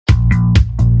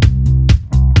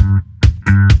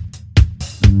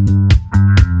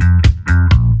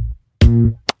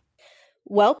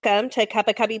Welcome to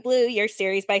Cuppa Cubbie Blue, your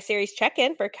series by series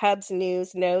check-in for Cubs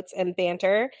news, notes, and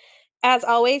banter. As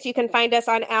always, you can find us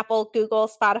on Apple, Google,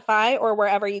 Spotify, or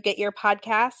wherever you get your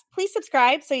podcasts. Please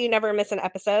subscribe so you never miss an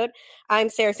episode. I'm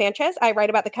Sarah Sanchez. I write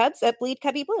about the Cubs at Bleed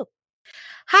Cubbie Blue.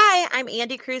 Hi, I'm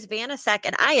Andy Cruz Vanasek,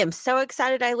 and I am so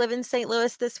excited I live in St.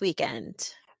 Louis this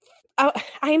weekend. Oh,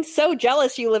 I am so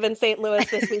jealous you live in St. Louis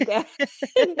this weekend.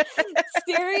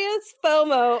 Serious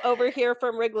FOMO over here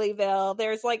from Wrigleyville.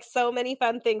 There's like so many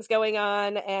fun things going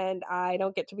on, and I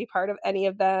don't get to be part of any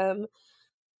of them.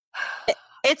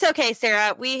 It's okay,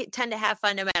 Sarah. We tend to have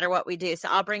fun no matter what we do, so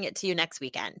I'll bring it to you next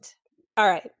weekend. All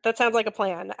right. That sounds like a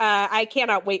plan. I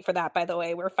cannot wait for that, by the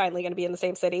way. We're finally going to be in the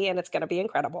same city, and it's going to be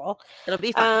incredible. It'll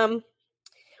be fun.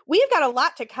 We've got a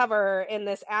lot to cover in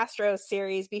this Astros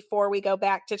series before we go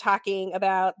back to talking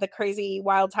about the crazy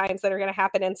wild times that are going to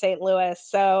happen in St. Louis.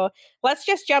 So let's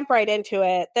just jump right into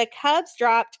it. The Cubs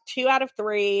dropped 2 out of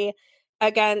 3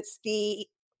 against the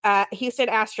Houston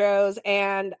Astros,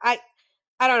 and I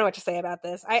don't know what to say about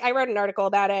this. I wrote an article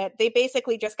about it. They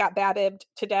basically just got babibbed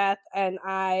to death, and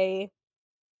I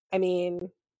mean,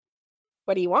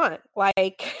 what do you want?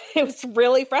 Like, it was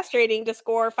really frustrating to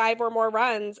score 5 or more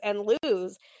runs and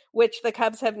lose, which the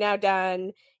Cubs have now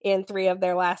done in 3 of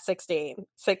their last 6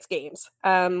 games.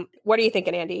 What are you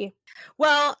thinking, Andy?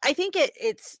 Well, I think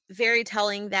it's very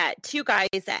telling that 2 guys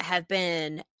that have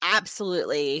been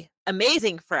absolutely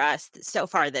amazing for us so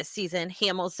far this season.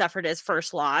 Hamill suffered his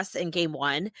first loss in game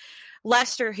 1.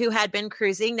 Lester, who had been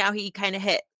cruising, now he kind of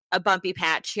hit a bumpy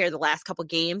patch here the last couple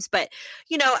games. But,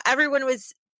 everyone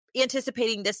was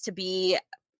anticipating this to be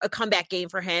a comeback game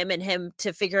for him and him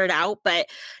to figure it out. But,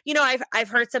 I've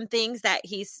heard some things that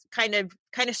he's kind of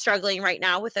struggling right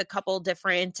now with a couple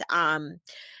different,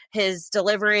 his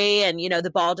delivery and,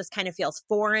 the ball just kind of feels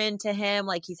foreign to him.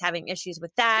 Like he's having issues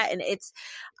with that. And it's,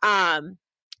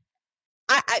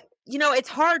 it's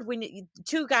hard when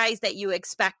 2 guys that you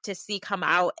expect to see come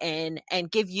out and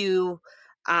give you,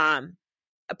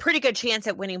 a pretty good chance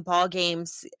at winning ball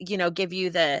games, give you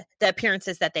the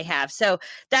appearances that they have. So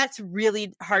that's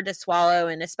really hard to swallow.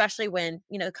 And especially when,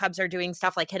 the Cubs are doing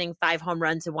stuff like hitting 5 home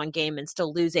runs in one game and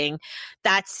still losing,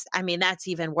 that's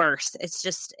even worse. It's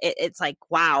just, it's like,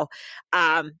 wow.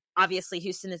 Obviously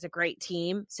Houston is a great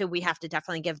team, so we have to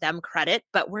definitely give them credit,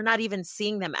 but we're not even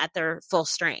seeing them at their full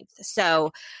strength.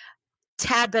 So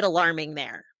tad bit alarming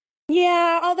there.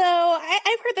 Yeah, although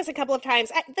I've heard this a couple of times.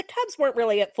 The Cubs weren't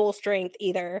really at full strength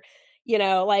either.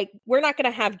 We're not going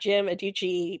to have Jim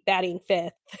Adichie batting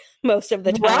 5th most of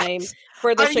the time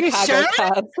for the Chicago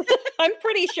Cubs. I'm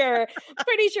pretty sure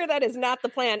that is not the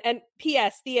plan. And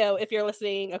P.S. Theo, if you're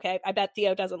listening, okay, I bet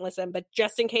Theo doesn't listen, but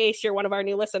just in case you're one of our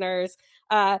new listeners,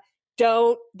 that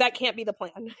can't be the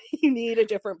plan. You need a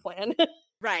different plan.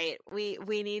 Right.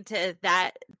 We need to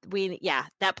that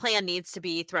plan needs to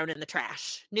be thrown in the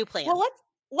trash. New plan. Well,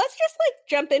 let's just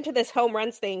jump into this home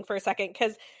runs thing for a second,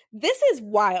 because this is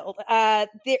wild.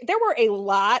 There were a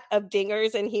lot of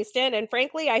dingers in Houston, and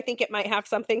frankly, I think it might have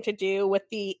something to do with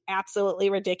the absolutely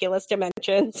ridiculous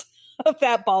dimensions of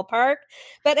that ballpark.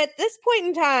 But at this point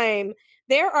in time,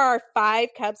 there are 5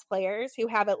 Cubs players who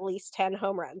have at least 10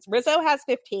 home runs. Rizzo has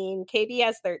 15, KB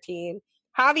has 13,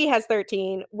 Javi has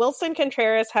 13, Wilson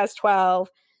Contreras has 12,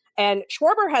 and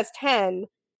Schwarber has 10.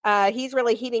 He's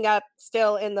really heating up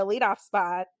still in the leadoff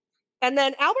spot. And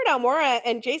then Albert Almora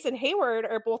and Jason Hayward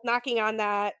are both knocking on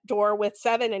that door with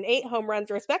 7 and 8 home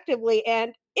runs respectively,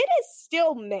 and it is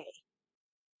still May.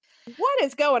 What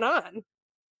is going on?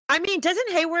 I mean,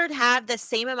 doesn't Hayward have the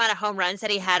same amount of home runs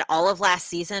that he had all of last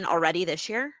season already this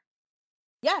year?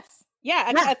 Yes. Yeah.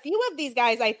 A few of these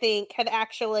guys, I think, have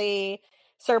actually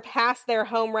surpassed their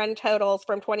home run totals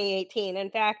from 2018. In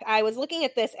fact, I was looking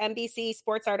at this NBC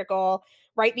Sports article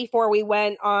right before we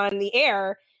went on the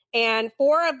air, and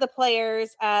 4 of the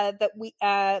players that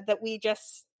we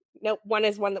just one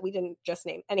is one that we didn't just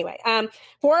name. Anyway,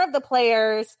 4 of the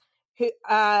players who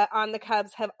on the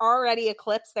Cubs have already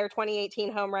eclipsed their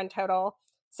 2018 home run total.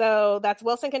 So that's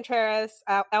Wilson Contreras,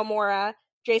 Almora,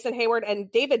 Jason Hayward,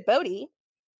 and David Bodie.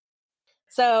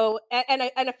 So, and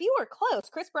a few are close.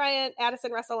 Chris Bryant,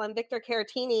 Addison Russell, and Victor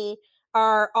Caratini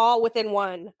are all within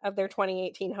 1 of their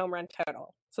 2018 home run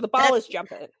total. So the ball is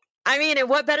jumping. I mean, and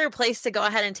what better place to go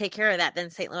ahead and take care of that than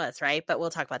St. Louis, right? But we'll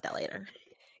talk about that later.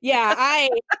 Yeah, I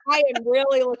am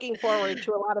really looking forward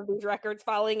to a lot of these records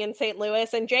falling in St.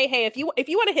 Louis. And Jay, hey, if you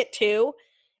want to hit 2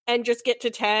 and just get to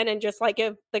 10 and just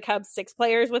give the Cubs 6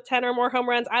 players with 10 or more home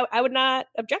runs, I would not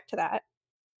object to that.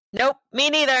 Nope, me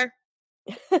neither.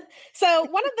 So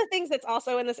one of the things that's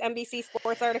also in this NBC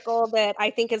Sports article that I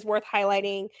think is worth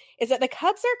highlighting is that the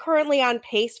Cubs are currently on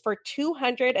pace for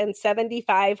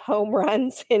 275 home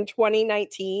runs in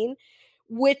 2019,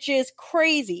 which is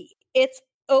crazy. It's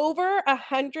over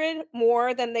 100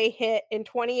 more than they hit in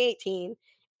 2018.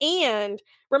 And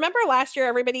remember last year,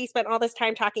 everybody spent all this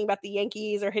time talking about the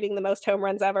Yankees are hitting the most home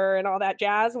runs ever and all that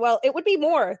jazz. Well, it would be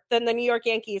more than the New York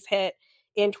Yankees hit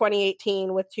in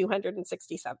 2018 with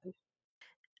 267.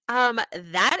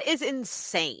 That is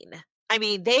insane. I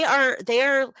mean, they are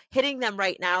hitting them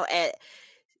right now at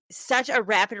such a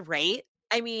rapid rate.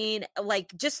 I mean,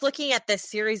 like just looking at this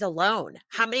series alone,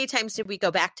 how many times did we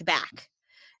go back to back?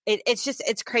 It's just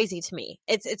it's crazy to me.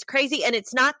 It's crazy, and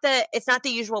it's not the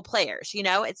usual players.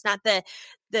 It's not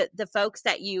the folks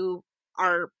that you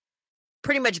are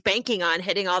pretty much banking on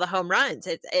hitting all the home runs.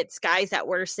 It's guys that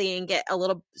we're seeing get a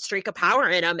little streak of power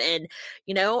in them, and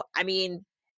I mean,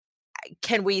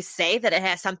 can we say that it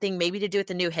has something maybe to do with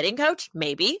the new hitting coach?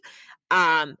 Maybe.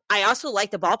 I also like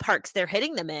the ballparks they're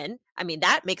hitting them in. I mean,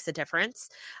 that makes a difference.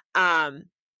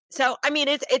 So I mean,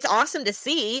 it's awesome to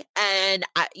see, and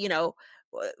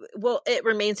well, it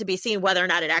remains to be seen whether or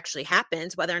not it actually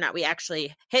happens, whether or not we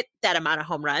actually hit that amount of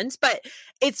home runs. But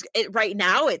right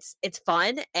now, it's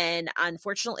fun, and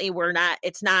unfortunately,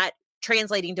 it's not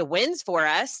translating to wins for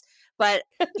us. But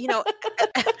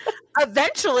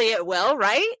eventually it will,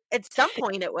 right? At some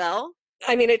point it will.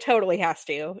 I mean, it totally has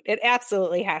to. It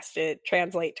absolutely has to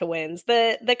translate to wins.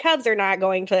 The Cubs are not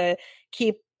going to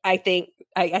keep, I think,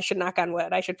 I should knock on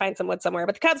wood. I should find some wood somewhere.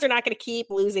 But the Cubs are not going to keep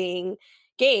losing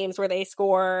games where they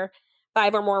score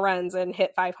 5 or more runs and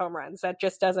hit 5 home runs. That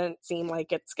just doesn't seem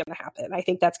like it's going to happen. I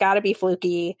think that's got to be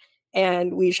fluky,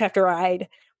 and we just have to ride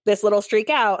this little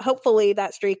streak out. Hopefully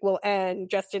that streak will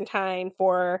end just in time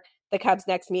for the Cubs'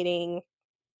 next meeting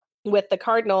with the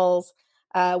Cardinals,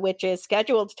 which is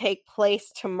scheduled to take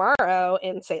place tomorrow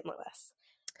in St. Louis.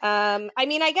 I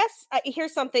mean, I guess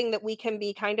here's something that we can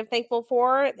be kind of thankful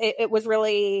for. It was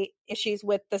really issues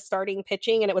with the starting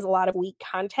pitching, and it was a lot of weak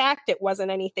contact. It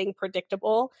wasn't anything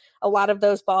predictable. A lot of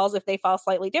those balls, if they fall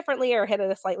slightly differently or hit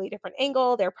at a slightly different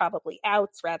angle, they're probably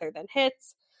outs rather than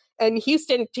hits. And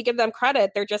Houston, to give them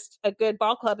credit, they're just a good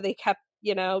ball club. They kept,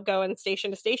 going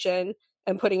station to station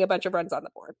and putting a bunch of runs on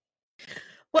the board.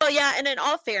 Well, yeah, and in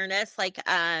all fairness, like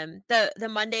the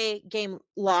Monday game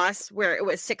loss where it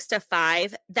was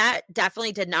 6-5, that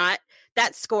definitely did not.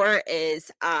 That score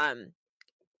is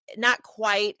not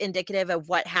quite indicative of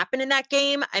what happened in that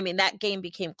game. I mean, that game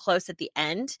became close at the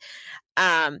end.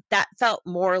 That felt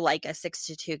more like a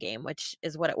 6-2 game, which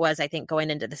is what it was, I think, going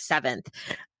into the 7th.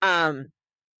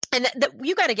 And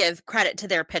you got to give credit to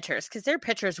their pitchers, because their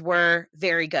pitchers were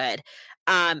very good.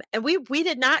 And we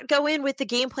did not go in with the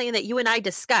game plan that you and I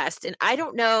discussed. And I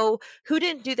don't know who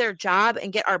didn't do their job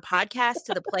and get our podcast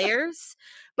to the players,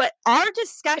 but our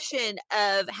discussion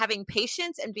of having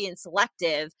patience and being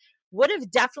selective would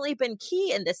have definitely been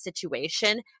key in this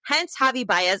situation. Hence Javi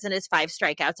Baez and his 5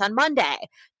 strikeouts on Monday.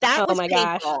 That was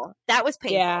painful. Gosh. That was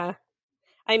painful. Yeah.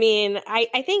 I mean,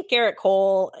 I think Garrett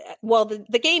Cole, well,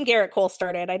 the game Garrett Cole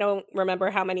started, I don't remember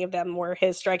how many of them were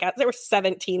his strikeouts. There were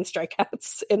 17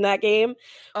 strikeouts in that game.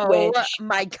 Oh,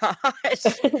 my gosh.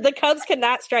 The Cubs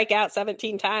cannot strike out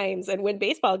 17 times and win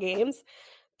baseball games.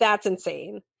 That's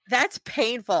insane. That's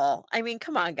painful. I mean,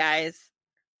 come on, guys.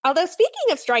 Although,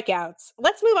 speaking of strikeouts,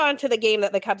 let's move on to the game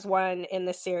that the Cubs won in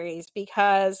this series,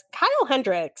 because Kyle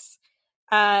Hendricks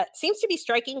seems to be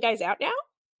striking guys out now,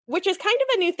 which is kind of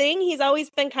a new thing. He's always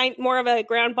been more of a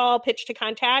ground ball, pitch to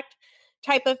contact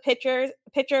type of pitcher.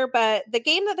 But the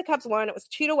game that the Cubs won, it was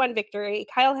 2-1 victory.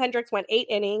 Kyle Hendricks went 8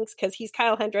 innings because he's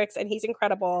Kyle Hendricks and he's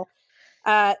incredible.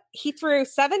 He threw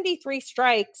 73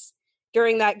 strikes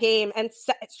during that game and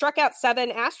struck out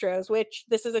 7 Astros, which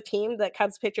this is a team that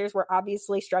Cubs pitchers were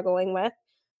obviously struggling with.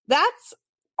 That's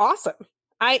awesome.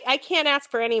 I can't ask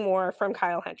for any more from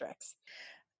Kyle Hendricks.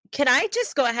 Can I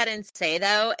just go ahead and say,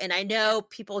 though, and I know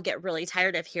people get really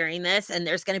tired of hearing this, and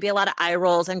there's going to be a lot of eye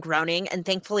rolls and groaning, and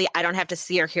thankfully I don't have to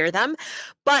see or hear them.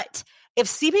 But if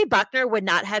C.B. Buckner would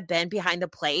not have been behind the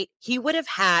plate, he would have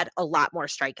had a lot more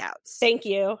strikeouts. Thank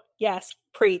you. Yes,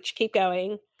 preach. Keep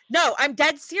going. No, I'm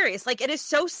dead serious. Like, it is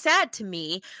so sad to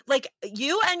me. Like,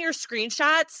 you and your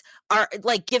screenshots are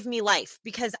like, give me life,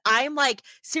 because I'm like,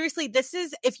 seriously, this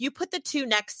is, if you put the two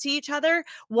next to each other,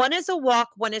 one is a walk,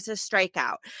 one is a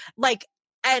strikeout. Like,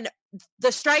 and the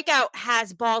strikeout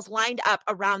has balls lined up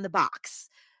around the box.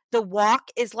 The walk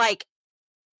is like,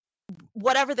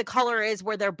 whatever the color is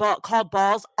where they're called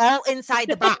balls, all inside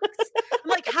the box. I'm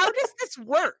like, how does this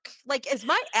work? Like, is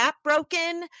my app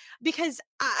broken? Because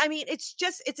I mean, it's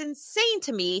insane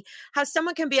to me how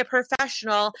someone can be a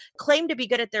professional, claim to be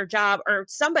good at their job, or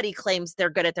somebody claims they're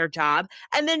good at their job,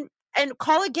 and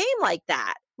call a game like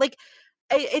that. Like,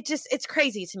 it's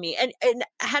crazy to me. And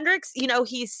Hendricks,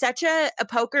 he's such a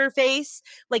poker face.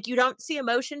 Like, you don't see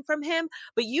emotion from him,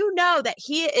 but you know that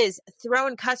he is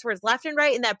throwing cuss words left and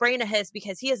right in that brain of his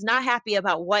because he is not happy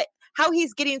about how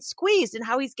he's getting squeezed and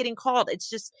how he's getting called. It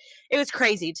was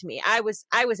crazy to me. I was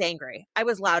angry. I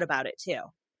was loud about it too.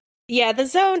 Yeah, the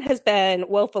zone has been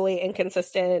woefully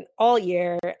inconsistent all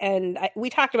year. And we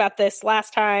talked about this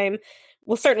last time.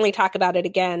 We'll certainly talk about it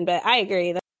again, but I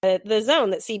agree that the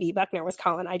zone that CB Buckner was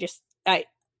calling, it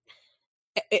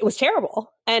was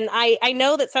terrible. And I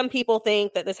know that some people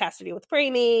think that this has to do with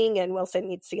framing and Wilson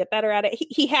needs to get better at it.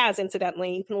 He has,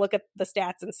 incidentally. You can look at the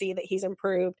stats and see that he's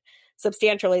improved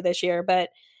substantially this year. But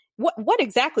what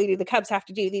exactly do the Cubs have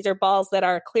to do? These are balls that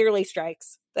are clearly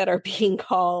strikes that are being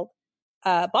called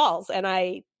balls. And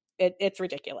it's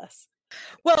ridiculous.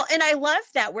 Well, and I love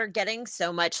that we're getting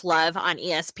so much love on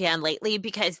ESPN lately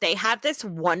because they have this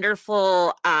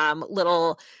wonderful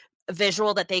little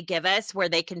visual that they give us where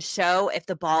they can show if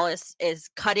the ball is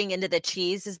cutting into the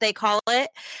cheese, as they call it.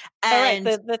 And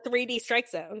all right, the 3D strike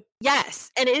zone. Yes,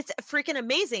 and it's freaking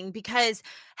amazing because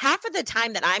half of the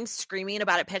time that I'm screaming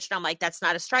about it pitched, I'm like, that's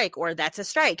not a strike or that's a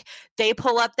strike. They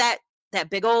pull up that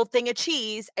big old thing of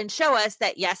cheese and show us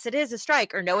that, yes, it is a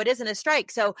strike or no, it isn't a strike.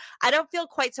 So I don't feel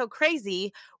quite so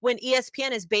crazy when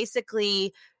ESPN is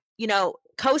basically,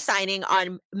 co-signing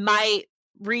on my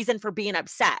reason for being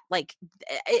upset. Like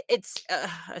it's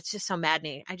just so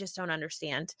maddening. I just don't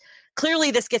understand.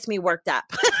 Clearly this gets me worked up.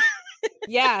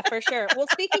 Yeah, for sure. Well,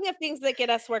 speaking of things that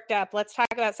get us worked up, let's talk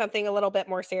about something a little bit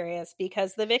more serious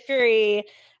because the victory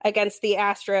against the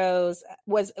Astros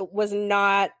was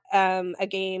not a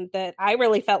game that I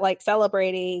really felt like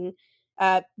celebrating,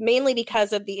 mainly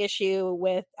because of the issue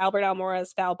with Albert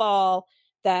Almora's foul ball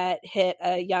that hit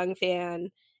a young fan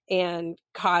and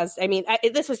caused,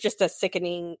 this was just a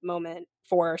sickening moment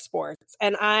for sports.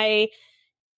 And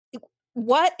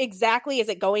what exactly is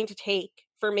it going to take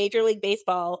for Major League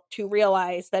Baseball to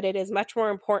realize that it is much more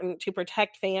important to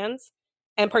protect fans,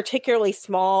 and particularly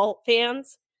small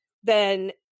fans,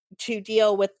 than to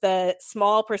deal with the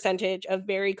small percentage of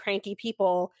very cranky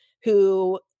people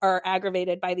who are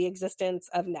aggravated by the existence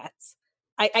of nets?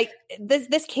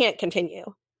 This can't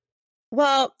continue.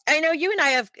 Well, I know you and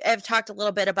I have talked a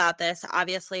little bit about this,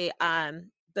 obviously,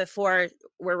 before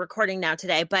we're recording now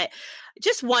today, but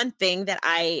just one thing that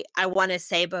I want to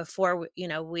say before,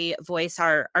 we voice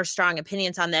our strong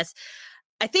opinions on this.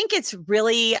 I think it's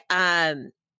really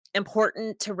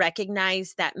important to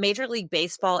recognize that Major League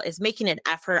Baseball is making an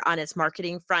effort on its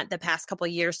marketing front the past couple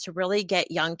of years to really get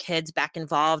young kids back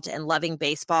involved and loving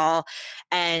baseball.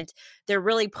 And they're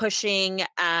really pushing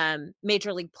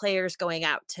Major League players going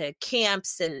out to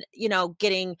camps and,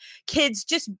 getting kids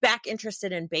just back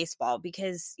interested in baseball.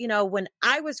 Because, when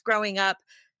I was growing up,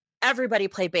 everybody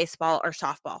played baseball or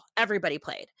softball. Everybody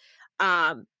played.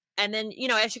 And then,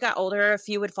 as you got older, a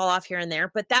few would fall off here and there,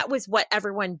 but that was what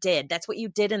everyone did. That's what you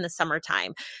did in the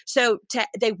summertime. So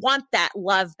they want that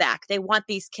love back. They want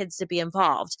these kids to be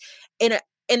involved.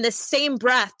 In the same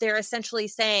breath, they're essentially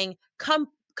saying, come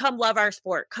love our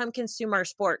sport, come consume our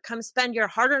sport, come spend your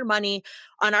hard-earned money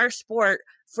on our sport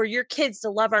for your kids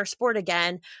to love our sport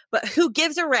again. But who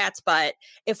gives a rat's butt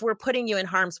if we're putting you in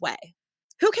harm's way?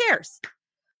 Who cares?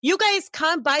 You guys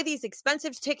come buy these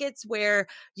expensive tickets where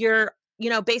you're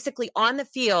basically on the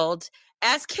field.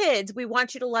 As kids, we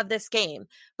want you to love this game,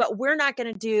 but we're not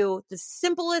going to do the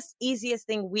simplest, easiest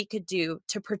thing we could do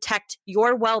to protect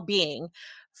your well-being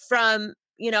from,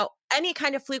 any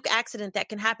kind of fluke accident that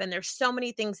can happen. There's so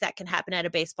many things that can happen at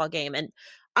a baseball game. And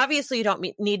obviously you don't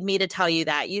need me to tell you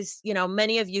that.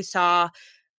 Many of you saw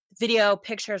video,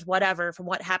 pictures, whatever, from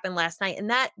what happened last night.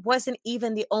 And that wasn't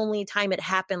even the only time it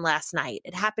happened last night.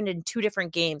 It happened in 2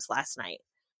 different games last night.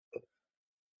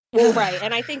 Well, right.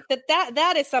 And I think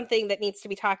that is something that needs to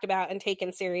be talked about and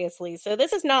taken seriously. So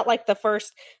this is not like the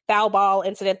first foul ball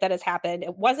incident that has happened.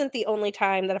 It wasn't the only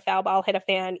time that a foul ball hit a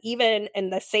fan, even in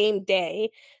the same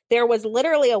day. There was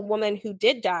literally a woman who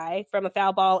did die from a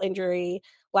foul ball injury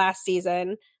last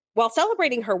season while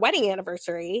celebrating her wedding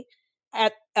anniversary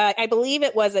at, I believe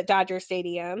it was at Dodger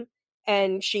Stadium.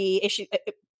 And she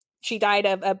died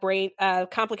of a brain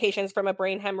complications from a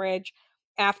brain hemorrhage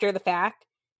after the fact.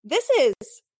 This is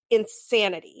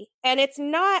insanity. And it's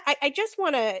not, I just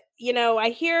want to, I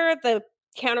hear the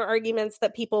counter arguments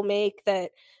that people make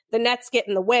that the nets get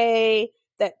in the way,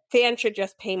 that fans should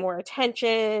just pay more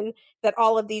attention, that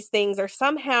all of these things are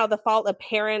somehow the fault of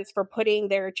parents for putting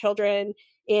their children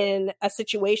in a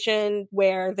situation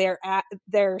where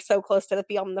they're so close to the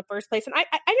field in the first place. And I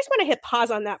just want to hit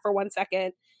pause on that for 1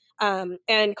 second,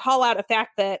 and call out a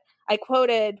fact that I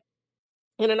quoted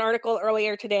in an article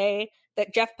earlier today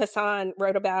that Jeff Passan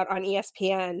wrote about on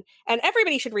ESPN. And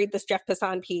everybody should read this Jeff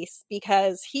Passan piece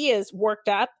because he is worked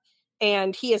up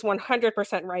and he is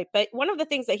 100% right. But one of the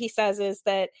things that he says is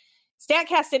that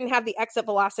StatCast didn't have the exit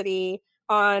velocity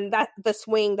on the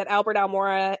swing that Albert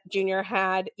Almora Jr.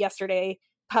 had yesterday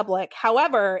public.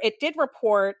 However, it did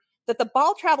report that the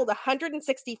ball traveled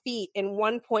 160 feet in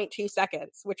 1.2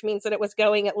 seconds, which means that it was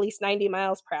going at least 90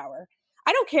 miles per hour.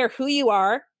 I don't care who you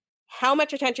are, how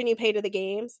much attention you pay to the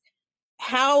games,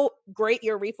 how great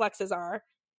your reflexes are.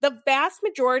 The vast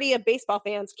majority of baseball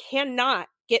fans cannot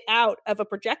get out of a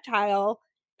projectile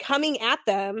coming at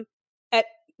them at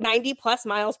 90 plus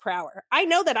miles per hour. I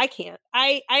know that I can't.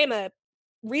 I am a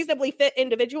reasonably fit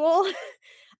individual.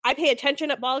 I pay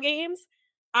attention at ball games.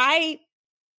 I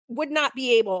would not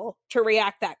be able to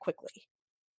react that quickly.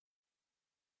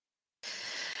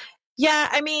 Yeah,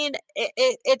 I mean,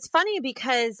 it's funny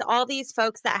because all these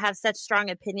folks that have such strong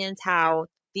opinions how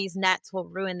these nets will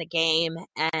ruin the game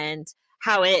and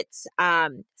how it's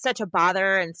such a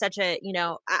bother and such a,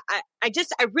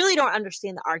 I really don't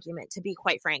understand the argument, to be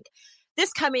quite frank.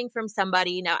 This coming from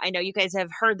somebody, I know you guys have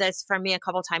heard this from me a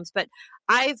couple times, but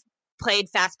I've played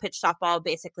fast pitch softball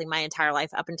basically my entire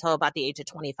life up until about the age of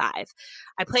 25.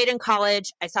 I played in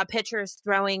college. I saw pitchers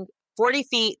throwing 40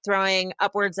 feet, throwing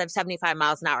upwards of 75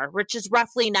 miles an hour, which is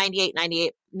roughly 99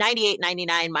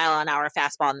 mile an hour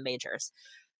fastball in the majors.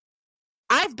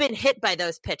 I've been hit by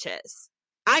those pitches.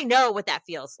 I know what that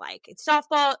feels like. It's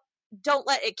softball. Don't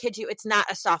let it kid you. It's not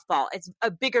a softball. It's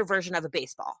a bigger version of a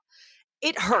baseball.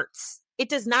 It hurts. It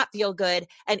does not feel good.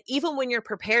 And even when you're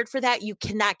prepared for that, you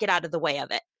cannot get out of the way of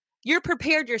it. You're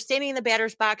prepared. You're standing in the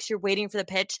batter's box. You're waiting for the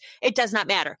pitch. It does not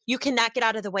matter. You cannot get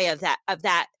out of the way of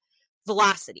that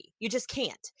velocity. You just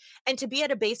can't. And to be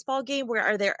at a baseball game where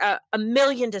are there a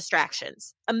million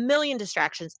distractions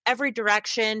every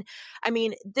direction. I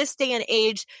mean, this day and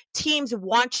age, teams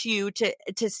want you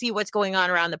to see what's going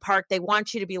on around the park. They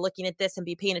want you to be looking at this and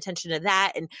be paying attention to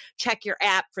that and check your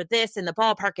app for this and the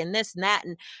ballpark and this and that.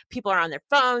 And people are on their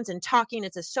phones and talking.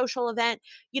 It's a social event.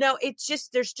 It's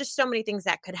just, there's just so many things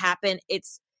that could happen.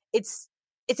 It's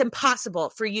impossible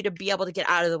for you to be able to get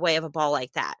out of the way of a ball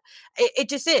like that. It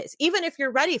just is, even if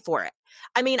you're ready for it.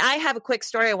 I mean, I have a quick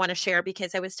story I want to share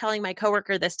because I was telling my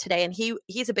coworker this today, and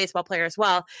he's a baseball player as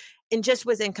well, and just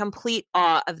was in complete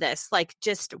awe of this. Like,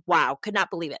 just wow, could not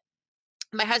believe it.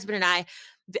 My husband and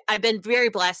I've been very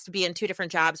blessed to be in two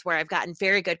different jobs where I've gotten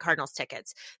very good Cardinals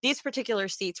tickets. These particular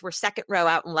seats were second row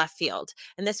out in left field.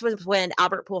 And this was when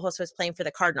Albert Pujols was playing for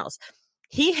the Cardinals.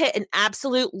 He hit an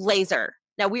absolute laser.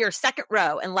 Now, we are second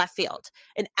row in left field,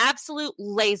 an absolute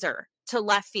laser to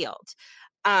left field.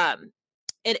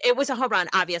 It was a home run,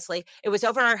 obviously. It was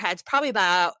over our heads, probably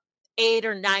about 8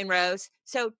 or 9 rows.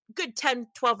 So good 10,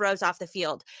 12 rows off the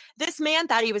field. This man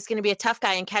thought he was going to be a tough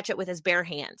guy and catch it with his bare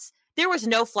hands. There was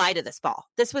no fly to this ball.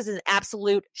 This was an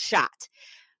absolute shot.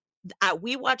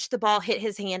 We watched the ball hit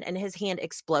his hand and his hand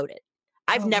exploded.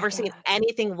 I've never seen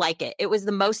anything like it. It was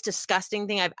the most disgusting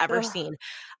thing I've ever seen.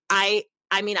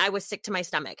 I mean, I was sick to my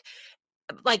stomach.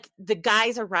 Like, the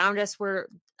guys around us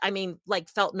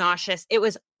felt nauseous. It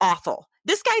was awful.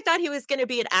 This guy thought he was going to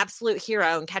be an absolute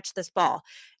hero and catch this ball.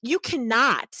 You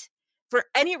cannot, for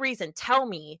any reason, tell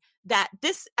me that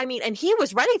and he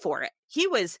was ready for it. He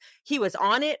was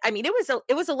on it. I mean, it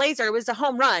was a laser. It was a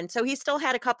home run. So he still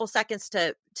had a couple seconds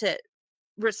to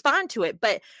respond to it.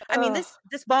 But I mean,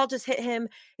 this ball just hit him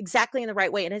exactly in the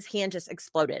right way, and his hand just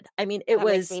exploded. I mean, that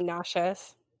makes me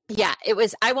nauseous. Yeah, it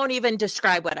was. I won't even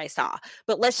describe what I saw,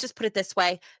 but let's just put it this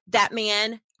way. That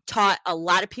man taught a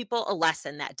lot of people a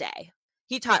lesson that day.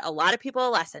 He taught a lot of people a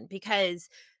lesson because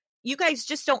you guys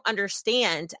just don't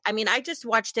understand. I mean, I just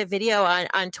watched a video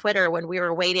on Twitter when we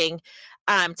were waiting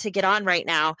to get on right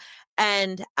now.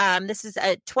 And this is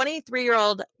a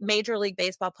 23-year-old Major League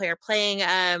Baseball player playing,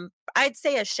 I'd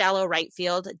say, a shallow right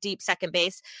field, deep second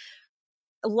base.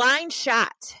 Line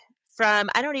shot from,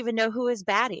 I don't even know who is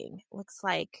batting. Looks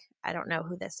like, I don't know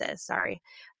who this is. Sorry.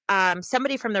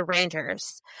 Somebody from the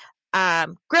Rangers.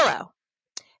 Grillo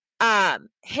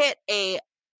hit a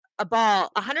ball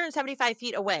 175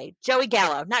 feet away. Joey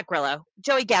Gallo, not Grillo.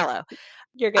 Joey Gallo.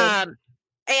 You're good.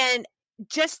 And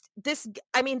just this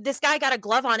guy got a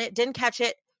glove on it, didn't catch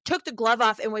it, took the glove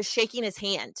off and was shaking his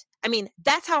hand. I mean,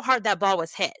 that's how hard that ball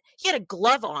was hit. He had a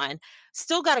glove on,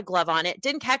 still got a glove on it,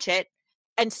 didn't catch it,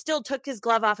 and still took his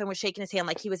glove off and was shaking his hand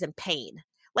like he was in pain.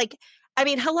 Like, I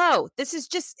mean, hello, this is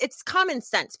just, it's common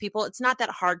sense, people. It's not that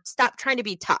hard. Stop trying to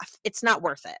be tough. It's not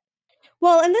worth it.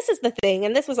 Well, and this is the thing,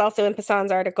 and this was also in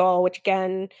Passan's article, which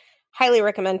again, highly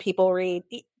recommend people read.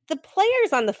 The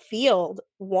players on the field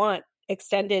want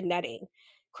extended netting.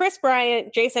 Chris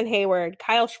Bryant, Jason Hayward,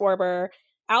 Kyle Schwarber,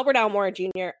 Albert Almora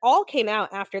Jr. all came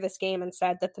out after this game and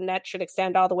said that the net should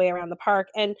extend all the way around the park.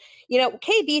 And,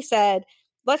 KB said,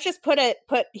 let's just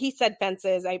he said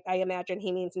fences. I imagine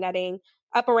he means netting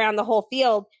up around the whole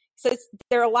field. So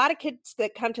there are a lot of kids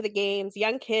that come to the games,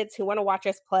 young kids who want to watch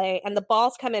us play, and the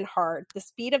balls come in hard. The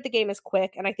speed of the game is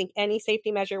quick, and I think any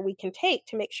safety measure we can take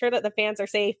to make sure that the fans are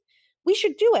safe, we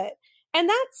should do it. And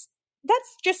that's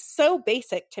just so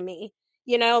basic to me.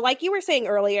 Like you were saying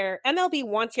earlier, MLB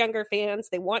wants younger fans.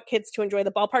 They want kids to enjoy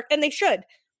the ballpark, and they should.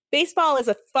 Baseball is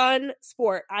a fun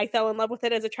sport. I fell in love with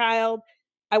it as a child.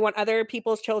 I want other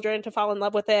people's children to fall in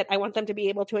love with it. I want them to be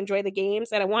able to enjoy the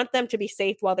games, and I want them to be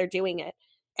safe while they're doing it.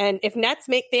 And if nets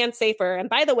make fans safer, and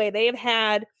by the way, they have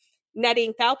had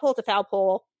netting foul pole to foul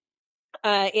pole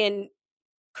in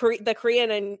the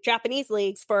Korean and Japanese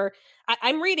leagues for,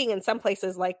 I'm reading in some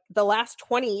places like the last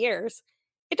 20 years.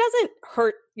 It doesn't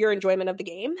hurt your enjoyment of the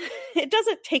game. It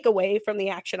doesn't take away from the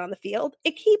action on the field.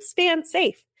 It keeps fans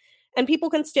safe, and people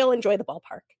can still enjoy the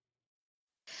ballpark.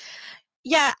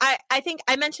 Yeah, I think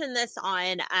I mentioned this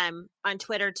on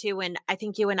Twitter too, and I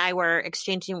think you and I were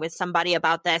exchanging with somebody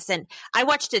about this, and I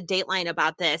watched a Dateline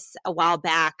about this a while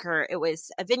back, or it was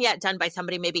a vignette done by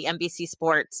somebody, maybe NBC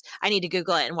Sports. I need to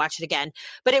Google it and watch it again.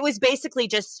 But it was basically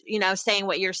just, saying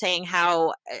what you're saying,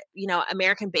 how,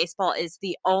 American baseball is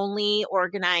the only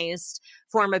organized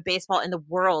form of baseball in the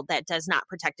world that does not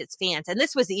protect its fans. And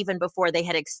this was even before they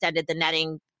had extended the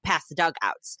netting past the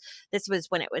dugouts. This was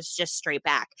when it was just straight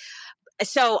back.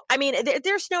 So, I mean,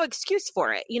 there's no excuse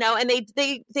for it, and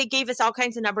they gave us all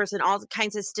kinds of numbers and all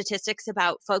kinds of statistics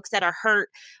about folks that are hurt,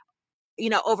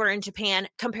 over in Japan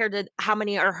compared to how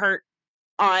many are hurt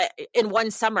in one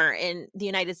summer in the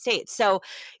United States. So,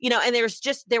 and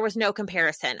there was no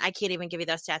comparison. I can't even give you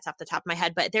those stats off the top of my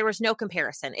head, but there was no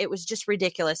comparison. It was just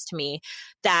ridiculous to me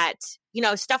that,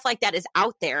 stuff like that is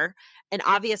out there. And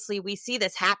obviously we see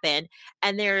this happen,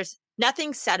 and there's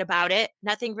nothing said about it,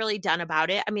 nothing really done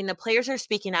about it. I mean, the players are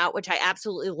speaking out, which I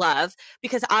absolutely love,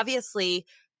 because obviously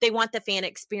they want the fan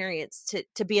experience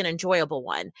to be an enjoyable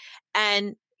one.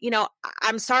 And,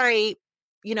 I'm sorry,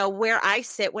 where I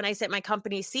sit, when I sit in my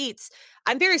company seats,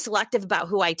 I'm very selective about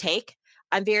who I take.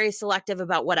 I'm very selective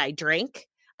about what I drink.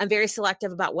 I'm very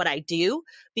selective about what I do,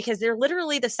 because they're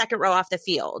literally the second row off the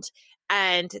field,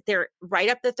 and they're right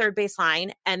up the third base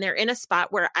line, and they're in a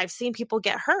spot where I've seen people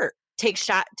get hurt, take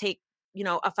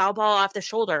a foul ball off the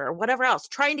shoulder or whatever else,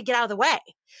 trying to get out of the way.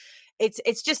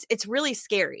 It's really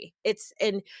scary.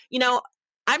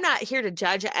 I'm not here to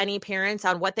judge any parents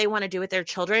on what they want to do with their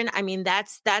children. I mean,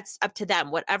 that's up to them.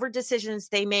 Whatever decisions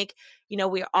they make,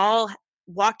 we all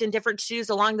walked in different shoes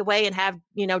along the way and have,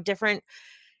 different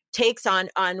takes on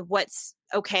what's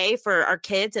okay for our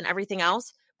kids and everything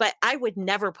else. But I would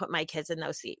never put my kids in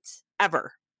those seats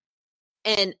ever.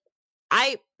 And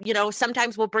I,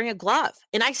 sometimes will bring a glove,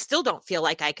 and I still don't feel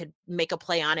like I could make a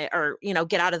play on it or,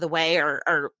 get out of the way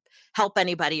or help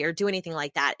anybody or do anything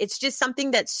like that. It's just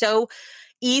something that's so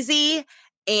easy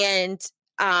and,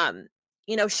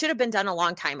 should have been done a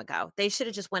long time ago. They should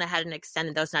have just went ahead and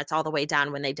extended those nets all the way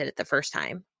down when they did it the first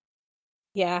time.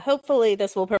 Yeah, hopefully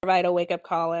this will provide a wake-up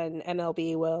call, and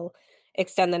MLB will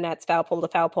extend the nets foul pole to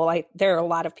foul pole. There are a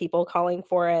lot of people calling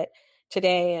for it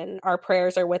today, and our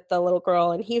prayers are with the little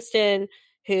girl in Houston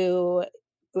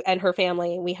and her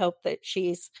family. We hope that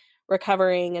she's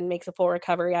recovering and makes a full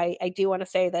recovery. I do want to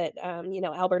say that,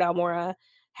 Albert Almora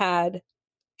had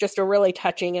just a really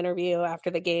touching interview after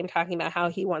the game, talking about how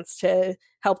he wants to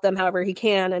help them however he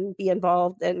can and be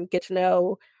involved and get to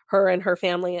know her and her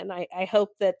family. And I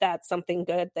hope that that's something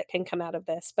good that can come out of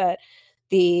this. But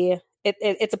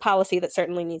it's a policy that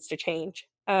certainly needs to change.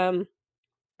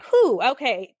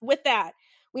 Okay. With that,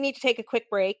 we need to take a quick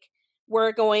break.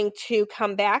 We're going to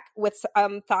come back with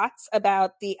some thoughts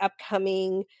about the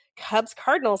upcoming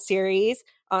Cubs-Cardinals series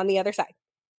on the other side.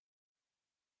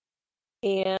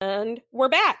 And we're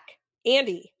back.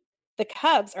 Andy, the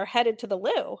Cubs are headed to the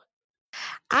Lou.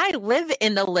 I live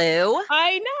in the Lou.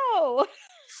 I know.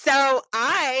 So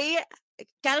I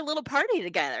got a little party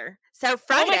together. So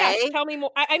Friday. Oh my gosh, tell me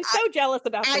more. I'm so jealous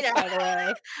about this, by the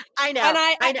way. I know.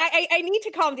 And I need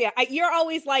to calm down. You're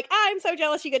always like, I'm so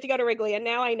jealous you get to go to Wrigley. And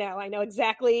now I know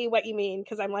exactly what you mean.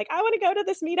 Because I'm like, I want to go to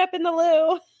this meetup in the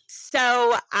Lou.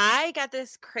 So I got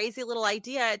this crazy little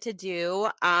idea to do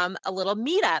a little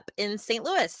meetup in St.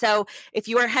 Louis. So if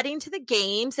you are heading to the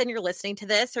games and you're listening to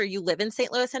this, or you live in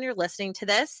St. Louis and you're listening to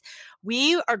this,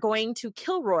 we are going to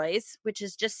Kilroy's, which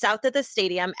is just south of the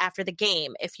stadium after the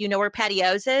game. If you know where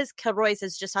Patios is, Kilroy's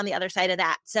is just on the other side of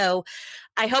that. So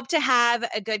I hope to have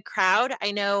a good crowd.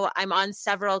 I know I'm on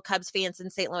several Cubs fans in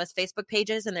St. Louis Facebook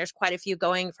pages, and there's quite a few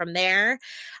going from there.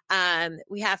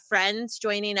 We have friends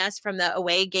joining us from the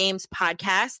Away Games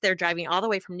podcast. They're driving all the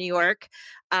way from New York.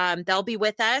 They'll be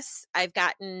with us. I've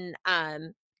gotten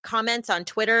comments on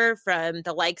Twitter from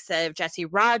the likes of Jesse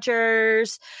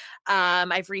Rogers.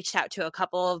 I've reached out to a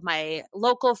couple of my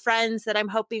local friends that I'm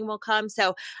hoping will come.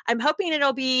 So I'm hoping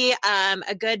it'll be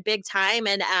a good big time,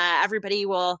 and everybody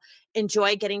will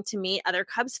enjoy getting to meet other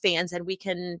Cubs fans, and we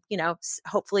can,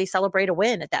 hopefully celebrate a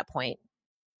win at that point.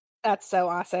 That's so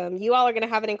awesome. You all are going to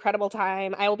have an incredible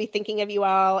time. I will be thinking of you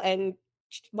all and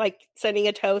like sending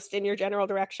a toast in your general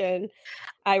direction.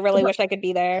 I really wish I could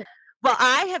be there. Well,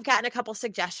 I have gotten a couple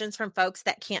suggestions from folks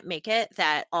that can't make it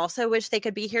that also wish they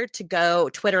could be here to go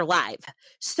Twitter live.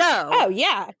 So, oh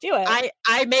yeah, do it.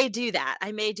 I may do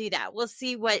that. We'll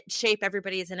see what shape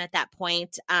everybody is in at that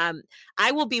point.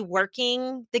 I will be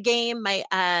working the game.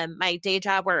 My day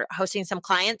job, we're hosting some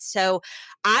clients, so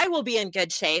I will be in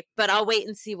good shape. But I'll wait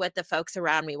and see what the folks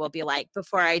around me will be like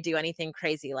before I do anything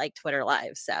crazy like Twitter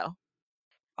live. So.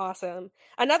 Awesome.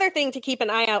 Another thing to keep an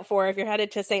eye out for if you're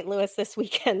headed to St. Louis this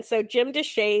weekend. So Jim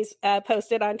Deshaies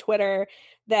posted on Twitter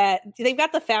that they've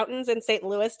got the fountains in St.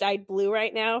 Louis dyed blue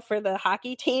right now for the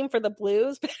hockey team, for the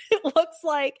Blues, but it looks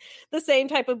like the same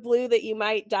type of blue that you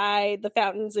might dye the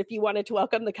fountains if you wanted to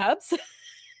welcome the Cubs.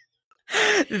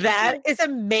 That is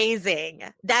amazing.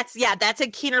 That's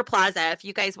in Keener Plaza. If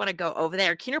you guys want to go over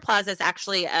there, Keener Plaza is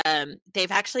actually,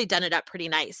 they've actually done it up pretty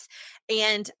nice.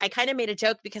 And I kind of made a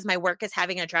joke because my work is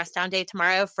having a dress down day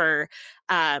tomorrow for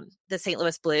the St.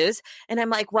 Louis Blues. And I'm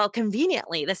like, well,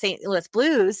 conveniently, the St. Louis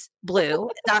Blues blue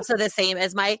is also the same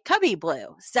as my Cubbie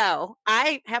blue. So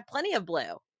I have plenty of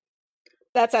blue.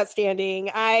 That's outstanding.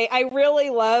 I really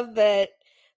love that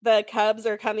the Cubs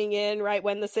are coming in right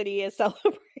when the city is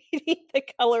celebrating the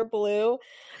color blue.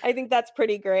 I think that's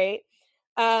pretty great.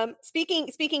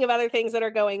 Speaking of other things that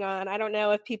are going on, I don't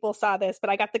know if people saw this,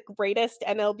 but I got the greatest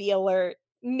MLB alert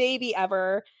maybe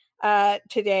ever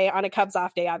today on a Cubs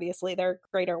off day. Obviously, there are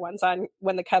greater ones on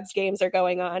when the Cubs games are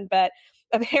going on, but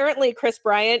apparently Chris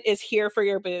Bryant is here for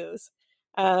your boos.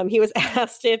 He was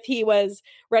asked if he was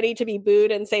ready to be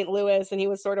booed in St. Louis, and he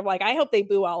was sort of like, I hope they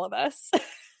boo all of us.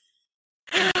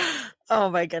 Oh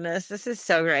my goodness. This is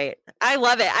so great. I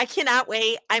love it. I cannot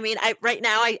wait. I mean, right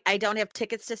now I don't have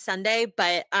tickets to Sunday,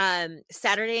 but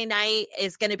Saturday night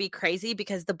is going to be crazy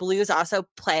because the Blues also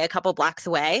play a couple blocks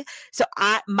away. So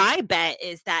my bet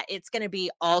is that it's going to be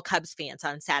all Cubs fans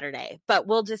on Saturday, but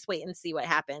we'll just wait and see what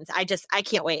happens. I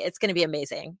can't wait. It's going to be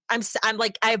amazing. I'm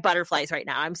like, I have butterflies right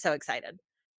now. I'm so excited.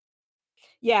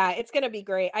 Yeah, it's going to be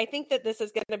great. I think that this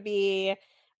is going to be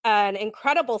an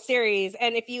incredible series.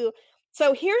 And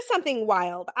so here's something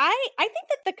wild. I think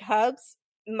that the Cubs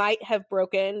might have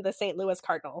broken the St. Louis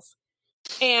Cardinals.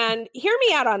 And hear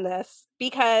me out on this,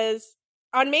 because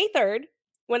on May 3rd,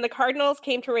 when the Cardinals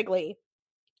came to Wrigley,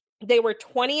 they were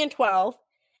 20-12,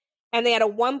 and they had a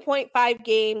 1.5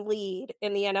 game lead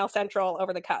in the NL Central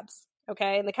over the Cubs.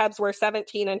 Okay. And the Cubs were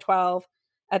 17-12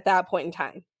 at that point in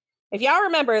time. If y'all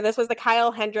remember, this was the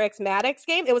Kyle Hendricks Maddox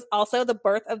game. It was also the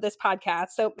birth of this podcast.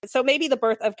 So maybe the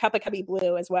birth of Cuppa Cubbie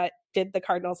Blue is what did the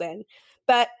Cardinals in.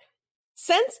 But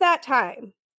since that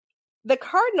time, the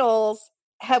Cardinals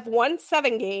have won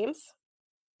 7 games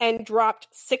and dropped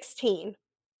 16.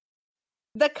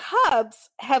 The Cubs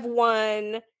have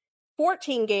won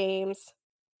 14 games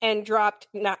and dropped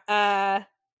 11.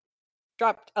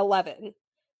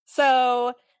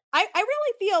 So I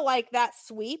really feel like that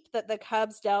sweep that the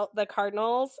Cubs dealt the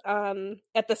Cardinals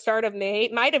at the start of May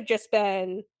might have just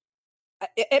been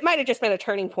a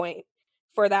turning point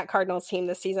for that Cardinals team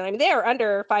this season. I mean, they are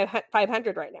under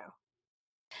 500 right now.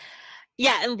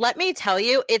 Yeah, and let me tell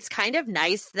you, it's kind of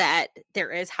nice that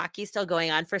there is hockey still going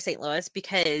on for St. Louis,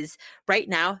 because right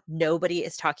now nobody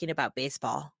is talking about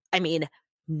baseball. I mean,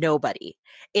 nobody.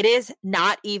 It is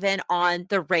not even on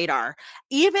the radar.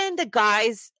 Even the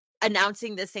guys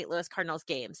announcing the St. Louis Cardinals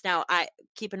games. Now, I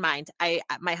keep in mind, I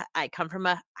come from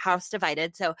a house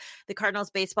divided, so the Cardinals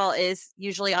baseball is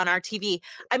usually on our TV.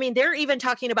 I mean, they're even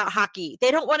talking about hockey. They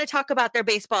don't want to talk about their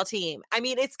baseball team. I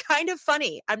mean, it's kind of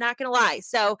funny. I'm not going to lie.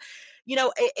 So,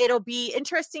 it'll be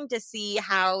interesting to see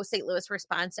how St. Louis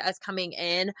responds to us coming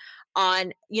in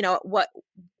on, what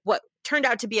turned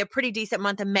out to be a pretty decent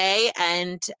month of May.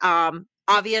 And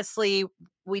obviously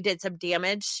we did some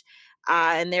damage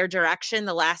in their direction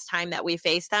the last time that we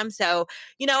faced them. So,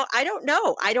 I don't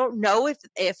know. I don't know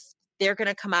if they're going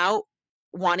to come out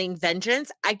wanting vengeance.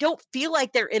 I don't feel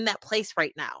like they're in that place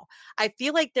right now. I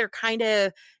feel like they're kind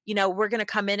of, we're going to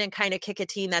come in and kind of kick a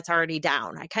team that's already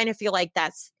down. I kind of feel like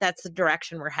that's the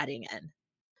direction we're heading in.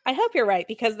 I hope you're right,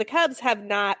 because the Cubs have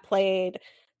not played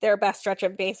their best stretch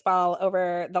of baseball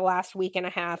over the last week and a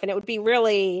half. And it would be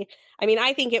really,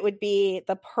 I think it would be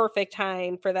the perfect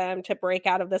time for them to break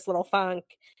out of this little funk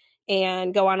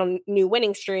and go on a new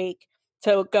winning streak,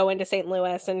 to go into St.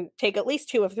 Louis and take at least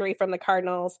 2 of 3 from the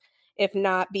Cardinals, if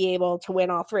not be able to win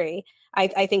all 3.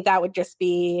 I think that would just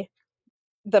be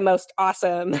the most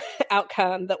awesome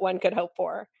outcome that one could hope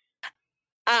for.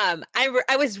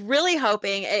 I was really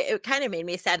hoping, it kind of made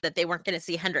me sad that they weren't going to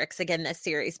see Hendricks again this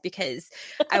series, because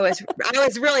I was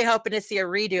really hoping to see a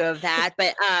redo of that.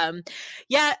 But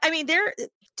yeah, they're,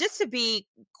 just to be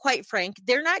quite frank,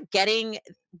 they're not getting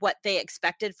what they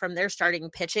expected from their starting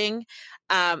pitching.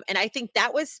 And I think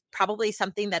that was probably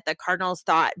something that the Cardinals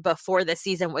thought before the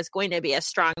season was going to be a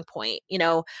strong point.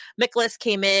 Mikolas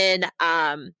came in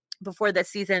before the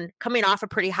season, coming off a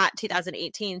pretty hot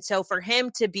 2018. So for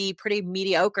him to be pretty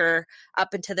mediocre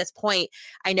up until this point,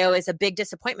 I know is a big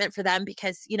disappointment for them,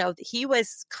 because, he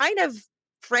was kind of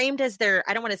framed as their,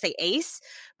 I don't want to say ace,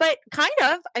 but kind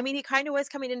of, he kind of was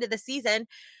coming into the season,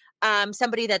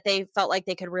 somebody that they felt like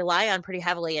they could rely on pretty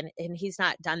heavily, and he's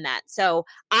not done that. So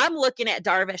I'm looking at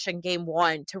Darvish in game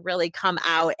 1 to really come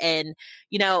out, and,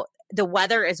 the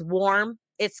weather is warm.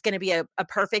 It's going to be a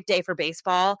perfect day for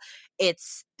baseball.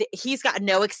 He's got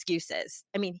no excuses.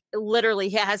 Literally,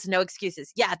 he has no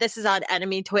excuses. Yeah, this is on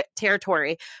enemy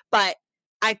territory, but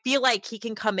I feel like he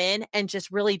can come in and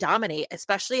just really dominate,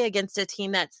 especially against a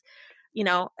team that's,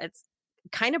 it's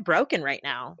kind of broken right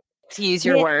now, to use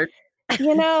your word.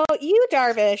 You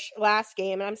Darvish last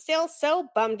game, and I'm still so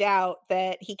bummed out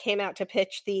that he came out to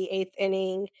pitch the 8th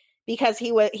inning, because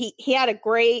he had a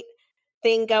great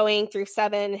thing going through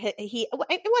 7.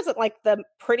 It wasn't like the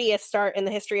prettiest start in the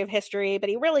history of history, but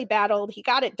he really battled. He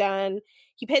got it done.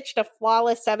 He pitched a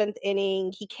flawless 7th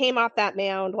inning. He came off that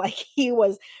mound like he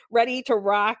was ready to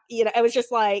rock. It was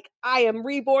just like, I am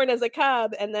reborn as a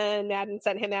Cub. And then Madden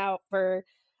sent him out for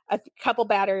a couple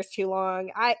batters too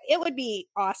long. It would be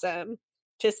awesome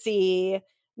to see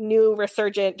new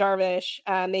resurgent Darvish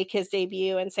make his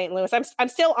debut in St. Louis. I'm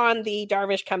still on the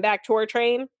Darvish comeback tour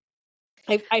train.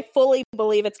 I fully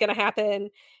believe it's going to happen.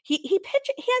 He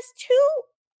has too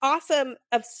awesome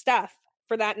of stuff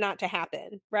for that not to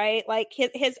happen, right? Like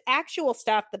his actual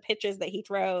stuff, the pitches that he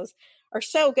throws are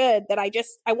so good that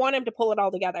I want him to pull it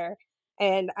all together,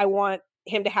 and I want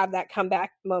him to have that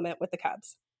comeback moment with the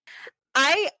Cubs.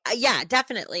 Yeah,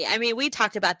 definitely. We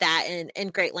talked about that in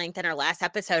great length in our last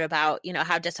episode about,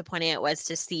 how disappointing it was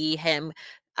to see him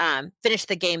finish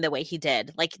the game the way he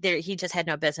did. Like he just had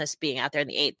no business being out there in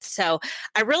the 8th. So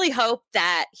I really hope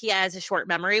that he has a short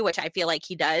memory, which I feel like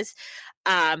he does.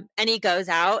 And he goes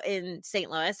out in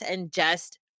St. Louis and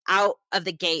just out of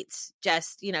the gates,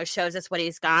 just, shows us what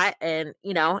he's got, and,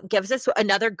 gives us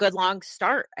another good long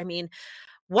start.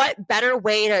 What better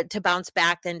way to bounce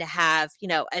back than to have,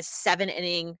 a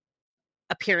 7-inning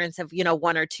appearance of,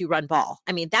 1 or 2 run ball?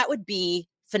 That would be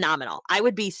phenomenal. I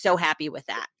would be so happy with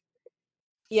that.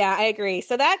 Yeah, I agree.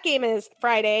 So that game is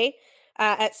Friday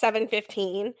at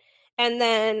 7:15. And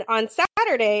then on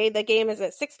Saturday, the game is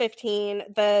at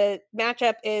 6:15. The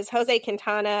matchup is Jose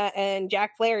Quintana and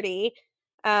Jack Flaherty.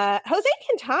 Jose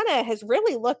Quintana has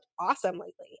really looked awesome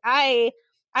lately. I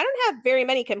don't have very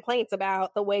many complaints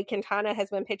about the way Quintana has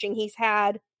been pitching. He's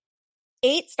had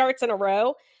 8 starts in a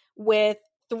row with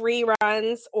 3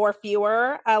 runs or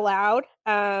fewer allowed.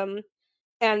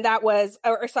 And that was,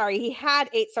 he had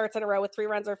 8 starts in a row with 3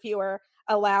 runs or fewer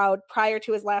allowed prior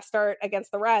to his last start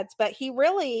against the Reds. But he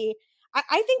really,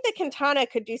 I think that Quintana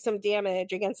could do some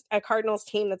damage against a Cardinals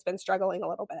team that's been struggling a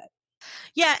little bit.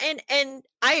 Yeah, and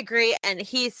I agree. And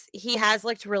he has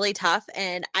looked really tough,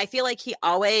 and I feel like he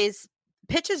always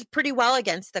pitches pretty well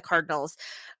against the Cardinals.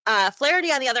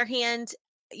 Flaherty, on the other hand,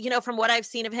 from what I've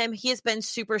seen of him, he has been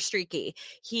super streaky.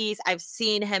 I've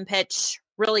seen him pitch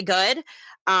really good.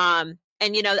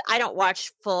 And, I don't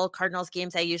watch full Cardinals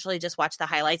games. I usually just watch the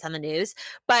highlights on the news.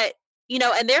 But,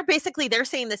 and they're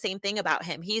saying the same thing about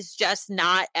him. He's just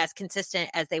not as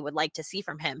consistent as they would like to see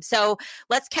from him. So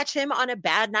let's catch him on a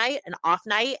bad night, an off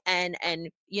night, and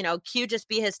Q just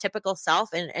be his typical self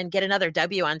and get another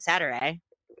W on Saturday.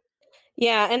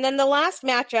 Yeah, and then the last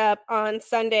matchup on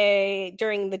Sunday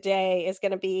during the day is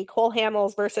going to be Cole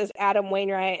Hamels versus Adam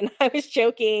Wainwright. And I was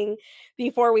joking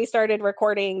before we started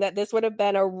recording that this would have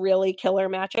been a really killer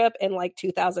matchup in like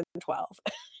 2012.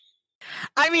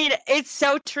 I mean, it's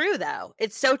so true, though.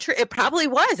 It's so true. It probably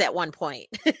was at one point.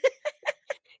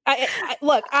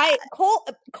 Cole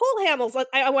Hamels.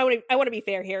 I want to be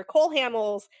fair here. Cole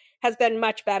Hamels has been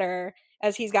much better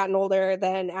as he's gotten older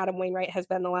than Adam Wainwright has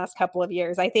been the last couple of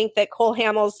years. I think that Cole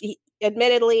Hamels,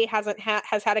 admittedly, has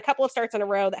had a couple of starts in a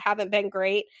row that haven't been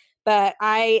great, but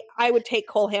I would take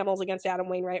Cole Hamels against Adam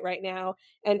Wainwright right now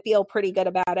and feel pretty good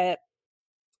about it.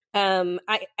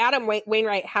 Adam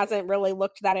Wainwright hasn't really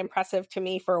looked that impressive to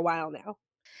me for a while now.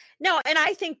 No, and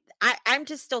I think I'm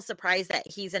just still surprised that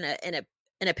he's in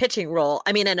a pitching role.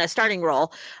 I mean, in a starting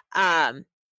role. I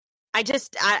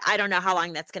don't know how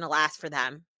long that's going to last for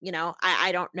them. You know,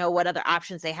 I don't know what other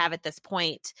options they have at this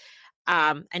point.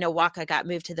 I know Waka got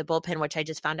moved to the bullpen, which I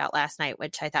just found out last night,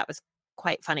 which I thought was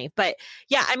quite funny. But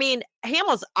yeah, I mean,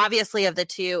 Hamels obviously of the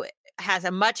two has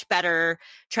a much better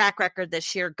track record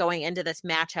this year going into this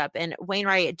matchup. And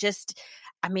Wainwright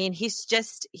I mean, he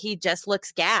just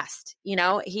looks gassed. You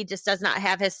know, he just does not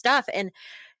have his stuff. And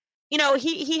you know,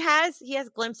 he has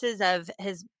glimpses of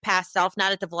his past self,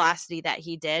 not at the velocity that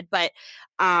he did, but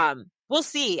we'll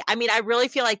see. I mean, I really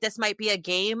feel like this might be a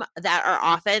game that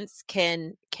our offense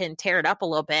can tear it up a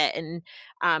little bit and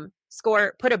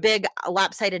put a big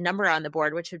lopsided number on the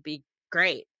board, which would be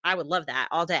great. I would love that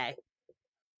all day.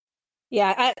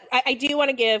 Yeah, I do want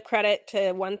to give credit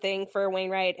to one thing for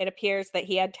Wainwright. It appears that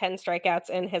he had 10 strikeouts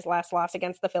in his last loss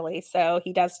against the Phillies, so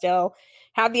he does still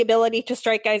have the ability to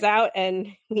strike guys out, and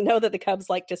we know that the Cubs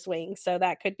like to swing, so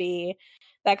that could be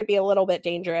a little bit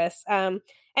dangerous.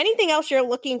 Anything else you're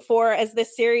looking for as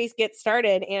this series gets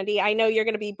started, Andy? I know you're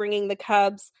going to be bringing the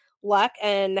Cubs luck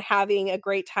and having a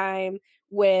great time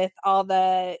with all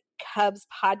the Cubs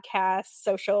podcasts,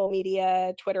 social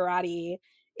media, Twitterati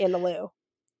in the Lou.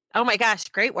 Oh my gosh,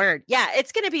 great word. Yeah,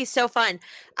 it's going to be so fun.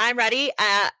 I'm ready.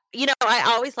 You know, I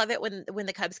always love it when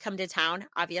the Cubs come to town.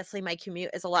 Obviously, my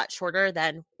commute is a lot shorter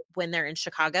than when they're in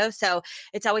Chicago. So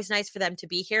it's always nice for them to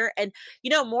be here. And, you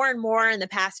know, more and more in the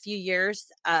past few years,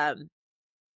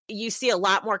 you see a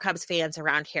lot more Cubs fans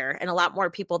around here and a lot more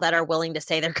people that are willing to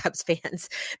say they're Cubs fans.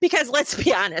 Because let's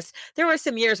be honest, there were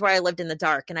some years where I lived in the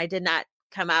dark and I did not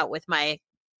come out with my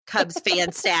Cubs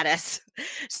fan status.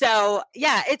 So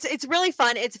yeah, it's really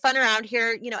fun. It's fun around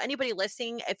here. You know, anybody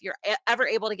listening, if you're ever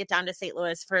able to get down to St.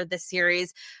 Louis for this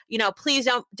series, you know, please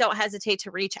don't hesitate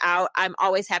to reach out. I'm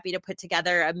always happy to put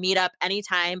together a meetup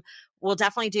anytime. We'll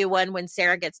definitely do one when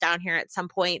Sarah gets down here at some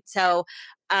point. So,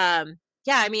 yeah,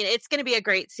 I mean, it's going to be a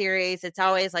great series. It's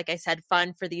always, like I said,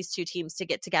 fun for these two teams to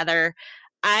get together.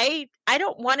 I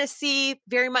don't want to see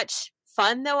very much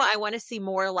fun though. I want to see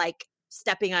more like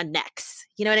stepping on necks.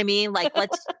 You know what I mean? Like,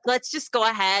 let's just go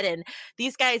ahead. And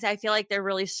these guys, I feel like they're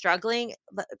really struggling.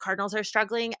 The Cardinals are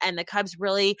struggling and the Cubs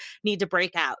really need to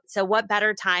break out. So what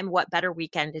better time, what better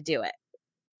weekend to do it?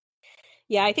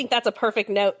 Yeah, I think that's a perfect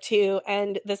note to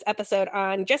end this episode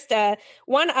on. Just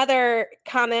one other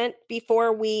comment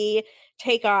before we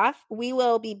take off. We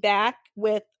will be back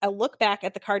with a look back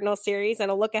at the Cardinals series and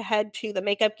a look ahead to the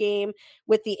makeup game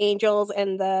with the Angels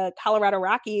and the Colorado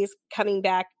Rockies coming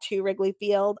back to Wrigley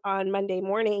Field on Monday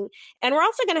morning. And we're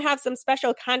also going to have some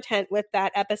special content with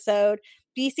that episode.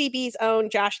 BCB's own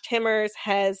Josh Timmers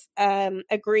has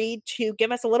agreed to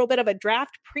give us a little bit of a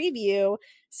draft preview.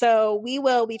 So we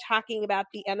will be talking about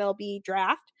the MLB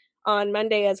draft on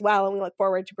Monday as well, and we look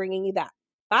forward to bringing you that.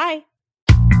 Bye.